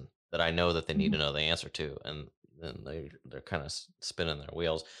person that I know that they need Mhm. to know the answer to, and then they're kind of spinning their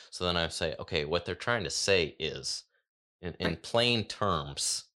wheels. So then I say, "Okay, what they're trying to say is in Right. plain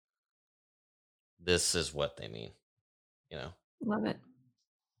terms, this is what they mean." You know, Love it.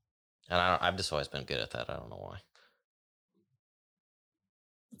 and I've just always been good at that. I don't know why.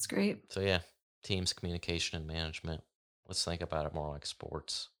 That's great. So yeah, teams, communication, and management. Let's think about it more like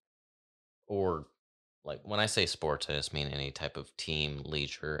sports, or like when I say sports, I just mean any type of team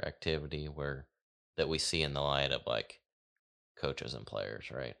leisure activity where that we see in the light of like coaches and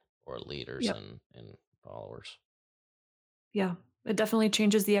players, right, or leaders Yep. and followers. Yeah. It definitely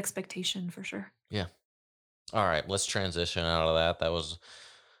changes the expectation for sure. Yeah. All right, let's transition out of that. That was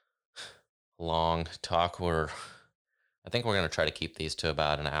a long talk. I think we're gonna try to keep these to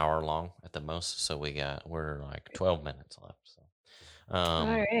about an hour long at the most. So we're like 12 minutes left. So, All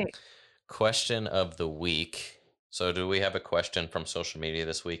um, right. question of the week. So, do we have a question from social media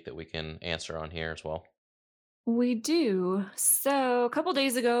this week that we can answer on here as well? We do. So, a couple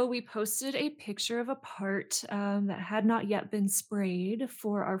days ago, we posted a picture of a part that had not yet been sprayed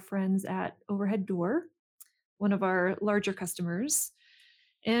for our friends at Overhead Door, one of our larger customers.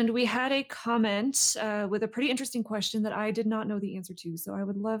 And we had a comment with a pretty interesting question that I did not know the answer to. So, I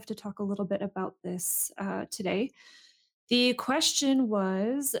would love to talk a little bit about this today. The question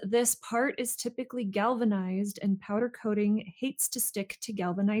was, this part is typically galvanized and powder coating hates to stick to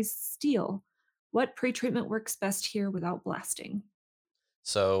galvanized steel. What pretreatment works best here without blasting?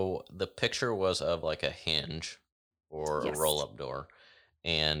 So, the picture was of like a hinge or a roll Yes. up door,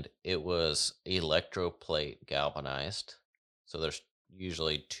 and it was electroplate galvanized. So, there's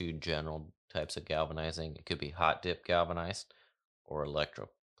usually two general types of galvanizing. It could be hot dip galvanized or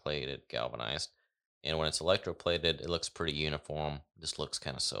electroplated galvanized. And when it's electroplated, it looks pretty uniform, just looks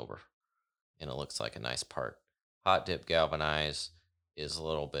kind of sober, and it looks like a nice part. Hot dip galvanized is a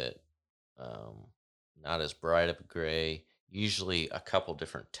little bit um, not as bright of a gray, usually a couple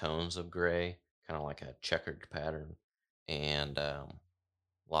different tones of gray, kind of like a checkered pattern. And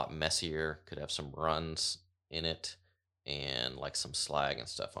a lot messier, could have some runs in it, and like some slag and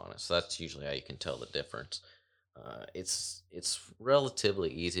stuff on it. So that's usually how you can tell the difference. It's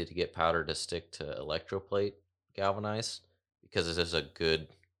relatively easy to get powder to stick to electroplate galvanized because it is a good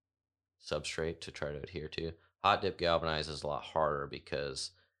substrate to try to adhere to. Hot dip galvanized is a lot harder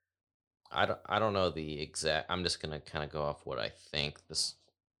because I don't know the exact. I'm just gonna kind of go off what I think this.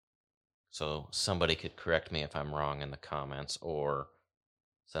 So somebody could correct me if I'm wrong in the comments or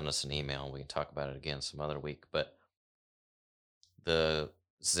send us an email and we can talk about it again some other week. But the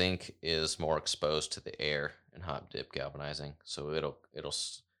zinc is more exposed to the air in hot dip galvanizing, so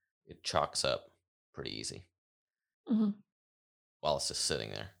it chalks up pretty easy Mhm. while it's just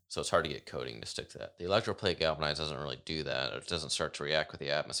sitting there. So it's hard to get coating to stick to that. The electroplate galvanized doesn't really do that. It doesn't start to react with the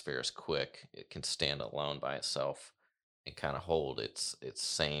atmosphere as quick. It can stand alone by itself and kind of hold its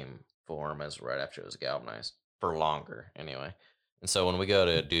same form as right after it was galvanized for longer anyway. And so when we go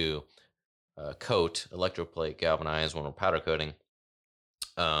to do coat electroplate galvanized when we're powder coating,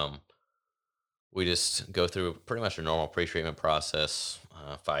 um, we just go through pretty much a normal pre-treatment process,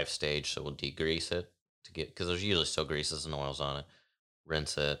 5 stage. So we'll degrease it to get because there's usually still greases and oils on it.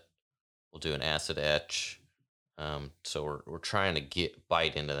 Rinse it. We'll do an acid etch. So we're trying to get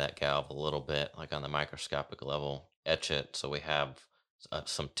bite into that galv a little bit, like on the microscopic level. Etch it so we have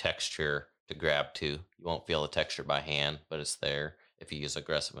some texture to grab to. You won't feel the texture by hand, but it's there if you use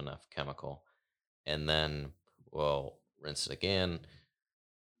aggressive enough chemical. And then we'll rinse it again.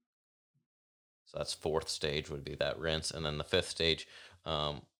 So that's 4th stage would be that rinse, and then the 5th stage.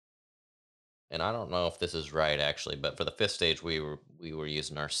 Um, and I don't know if this is right actually, but for the 5th stage we were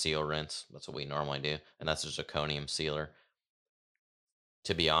using our seal rinse. That's what we normally do, and that's a zirconium sealer.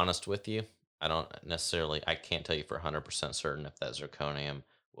 To be honest with you, I can't tell you for 100% certain if that zirconium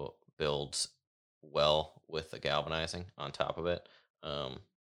will builds well with the galvanizing on top of it. Um,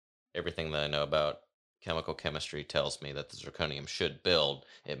 Everything that I know about chemical chemistry tells me that the zirconium should build.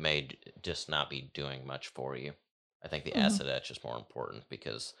 It may just not be doing much for you. I think the Mhm. acid etch is more important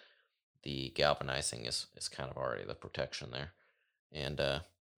because the galvanizing is kind of already the protection there. And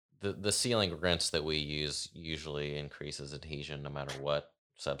the sealing rinse that we use usually increases adhesion no matter what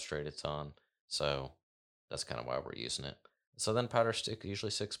substrate it's on. So that's kind of why we're using it. So then powder stick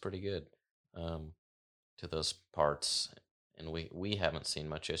usually sticks pretty good um, to those parts, and we haven't seen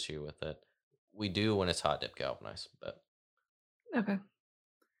much issue with it. We do when it's hot dip galvanized, but Okay.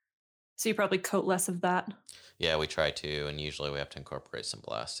 So you probably coat less of that. yeah, we try to, and usually we have to incorporate some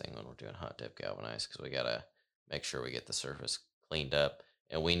blasting when we're doing hot dip galvanized because we gotta make sure we get the surface cleaned up,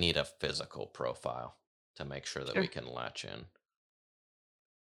 and we need a physical profile to make sure that we Sure. can latch in.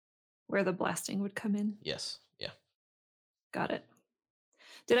 Where the blasting would come in. Yes, yeah. Got it.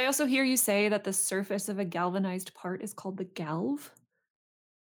 Did I also hear you say that the surface of a galvanized part is called the galv?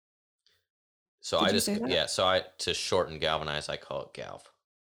 So Did I you just say that? yeah, so I to shorten galvanize, I call it galv,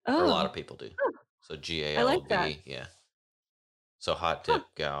 or a lot of Oh, people do. huh, So G A I L like that. V, yeah. So hot Huh,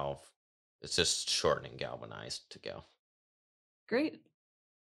 dip galv, it's just shortening galvanized to galv. great.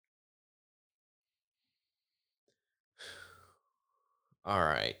 All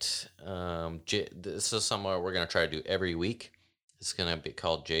right. This is somewhere we're gonna try to do every week. It's gonna be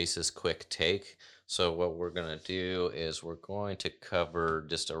called Jace's Quick Take. So what we're gonna do is we're going to cover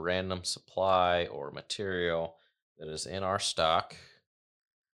just a random supply or material that is in our stock.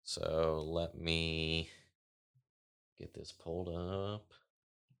 So let me get this pulled up.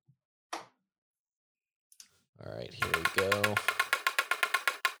 All right, here we go.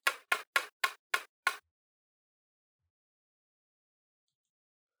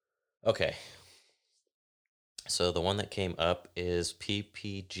 Okay, so the one that came up is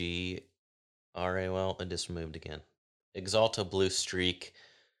PPG RAL. It just moved again. Exalta Blue Streak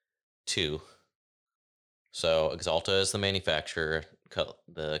 2. So Exalta is the manufacturer.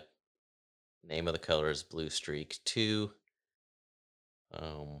 The name of the color is Blue Streak 2.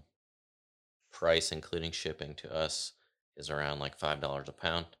 Um, Price, including shipping to us, is around like $5 a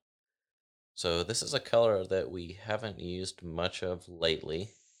pound. So this is a color that we haven't used much of lately.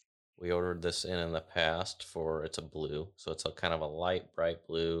 We ordered this in the past for it's a blue, so it's a kind of a light bright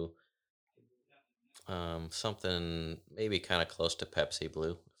blue, something maybe kind of close to Pepsi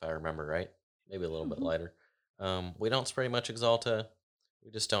blue, if I remember right, maybe a little bit Mhm. lighter. We don't spray much Exalta.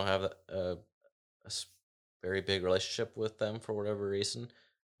 We just don't have very big relationship with them for whatever reason.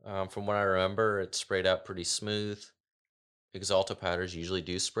 From what I remember, it's sprayed out pretty smooth. Exalta powders usually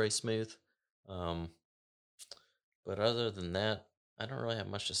do spray smooth. Um, but other than that, I don't really have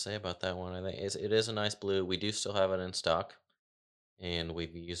much to say about that one. I think it is a nice blue. We do still have it in stock, and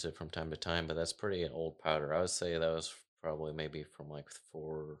we've used it from time to time, but that's pretty an old powder. I would say that was probably maybe from like 3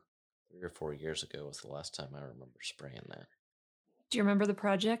 or 4 years ago was the last time I remember spraying that. Do you remember the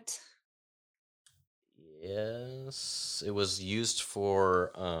project? Yes, it was used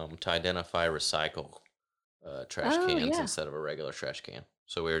for to identify recycle trash Oh, cans yeah. instead of a regular trash can.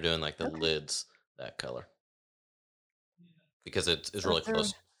 So we were doing like the Okay. lids that color because it's So really if there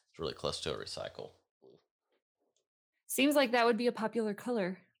close. It's really close to a recycle blue. seems like that would be a popular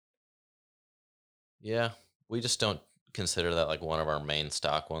color. Yeah, we just don't consider that like one of our main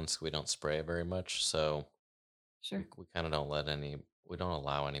stock ones. We don't spray it very much, so Sure. we kind of don't we don't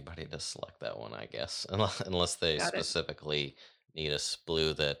allow anybody to select that one, I guess, unless they Got it. specifically need a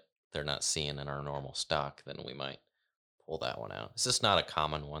blue that they're not seeing in our normal stock, then we might pull that one out. It's just not a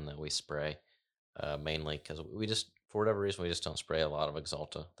common one that we spray, mainly because we just, for whatever reason, we just don't spray a lot of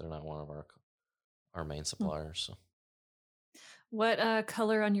Exalta. They're not one of our main Hmm. suppliers. So, What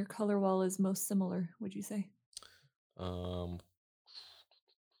color on your color wall is most similar, would you say? um,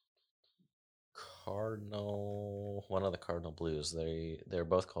 Cardinal, one of the Cardinal blues. They're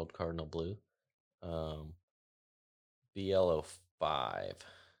both called Cardinal Blue. Um, BL05.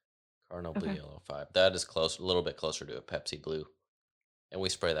 Cardinal Blue Okay. Yellow 5. That is close, a little bit closer to a Pepsi Blue. And we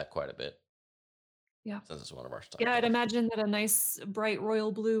spray that quite a bit Yeah. since it's one of our stock Yeah, I'd colors. imagine that a nice bright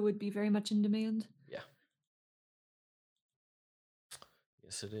royal blue would be very much in demand. Yeah.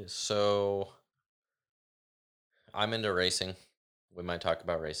 Yes, it is. So I'm into racing. We might talk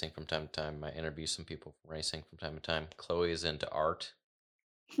about racing from time to time. Might interview some people from racing from time to time. Chloe is into art.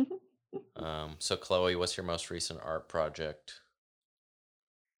 So Chloe, what's your most recent art project?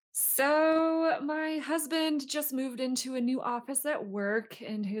 So, my husband just moved into a new office at work,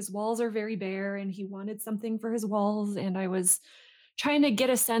 and his walls are very bare, and he wanted something for his walls. And I was trying to get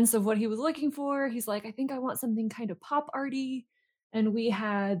a sense of what he was looking for. He's like, I think I want something kind of pop arty. And we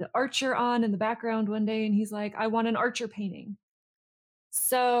had Archer on in the background one day, and he's like, I want an Archer painting.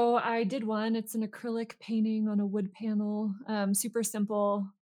 So I did one. It's an acrylic painting on a wood panel, super simple.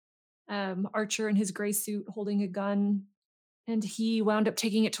 Archer in his gray suit holding a gun. And he wound up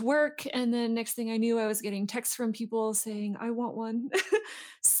taking it to work. And then next thing I knew, I was getting texts from people saying, I want one.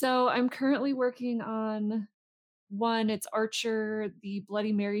 So I'm currently working on one. It's Archer, the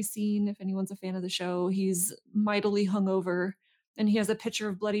Bloody Mary scene. If anyone's a fan of the show, he's mightily hungover and he has a pitcher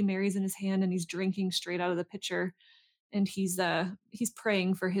of Bloody Marys in his hand and he's drinking straight out of the pitcher. And he's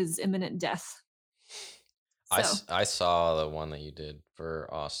praying for his imminent death. So I saw the one that you did for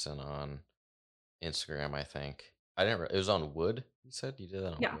Austin on Instagram, I think. I didn't, it was on wood. You said you did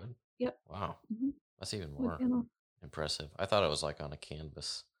that on yeah. wood? Yep. Wow. Mhm. That's even Wood more panel. impressive. I thought it was like on a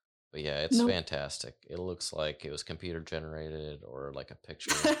canvas. But yeah, it's Nope. fantastic. It looks like it was computer generated or like a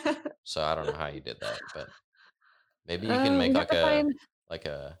picture. So I don't know how you did that, but maybe you can make We have to find like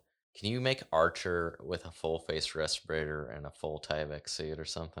a can you make Archer with a full face respirator and a full Tyvek suit or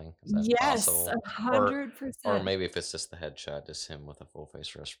something? Is that yes, possible? Or 100%. maybe if it's just the headshot, just him with a full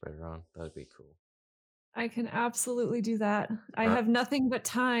face respirator on, that'd be cool. I can absolutely do that. I Huh? have nothing but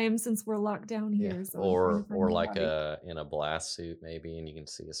time since we're locked down Yeah, here, so I'm trying to find or a like hobby. in a blast suit maybe, and you can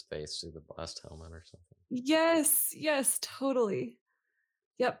see his face through the blast helmet or something. Yes, yes, totally.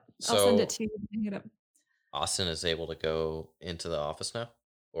 Yep, I'll send it So to you. Hang it up. Austin is able to go into the office now,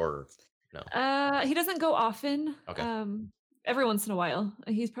 or no? He doesn't go often. Okay. Every once in a while.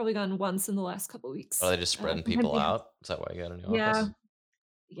 He's probably gone once in the last couple weeks. Are they just spreading Sometimes people he has. out? Is that why you got a new Yeah, office? Cool.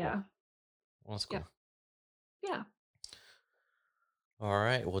 yeah, Well, that's yeah, cool. yeah. All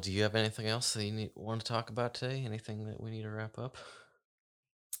right. Well, do you have anything else that you want to talk about today? Anything that we need to wrap up?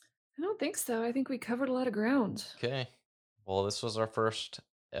 I don't think so. I think we covered a lot of ground. Okay. Well, this was our first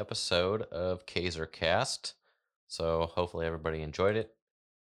episode of Kaiser Cast. So hopefully everybody enjoyed it.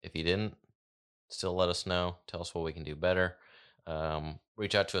 If you didn't, still let us know. Tell us what we can do better.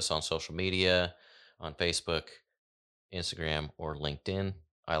 Reach out to us on social media, on Facebook, Instagram, or LinkedIn.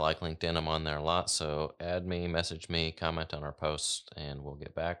 I like LinkedIn. I'm on there a lot. So add me, message me, comment on our posts, and we'll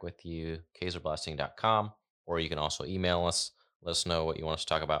get back with you. KaiserBlasting.com. Or you can also email us. Let us know what you want us to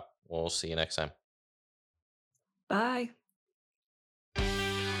talk about. We'll see you next time. Bye.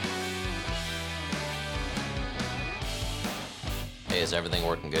 Hey, is everything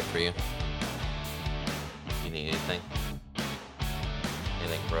working good for you? You need anything?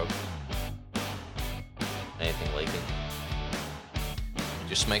 Anything broke? Anything leaking?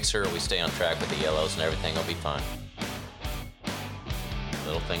 Just make sure we stay on track with the yellows and everything will be fine.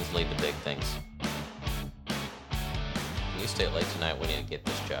 Little things lead to big things. Can you stay late tonight? We need to get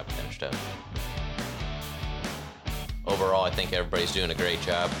this job finished up. Overall, I think everybody's doing a great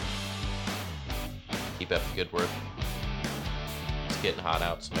job. Keep up the good work. It's getting hot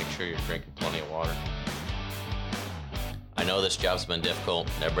out, so make sure you're drinking plenty of water. I know this job's been difficult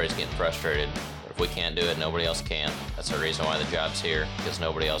and everybody's getting frustrated. But if we can't do it, nobody else can. That's the reason why the job's here, because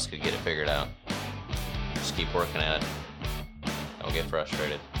nobody else could get it figured out. Just keep working at it. Don't get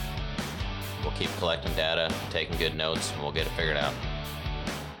frustrated. We'll keep collecting data, taking good notes, and we'll get it figured out.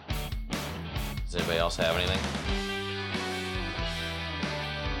 Does anybody else have anything?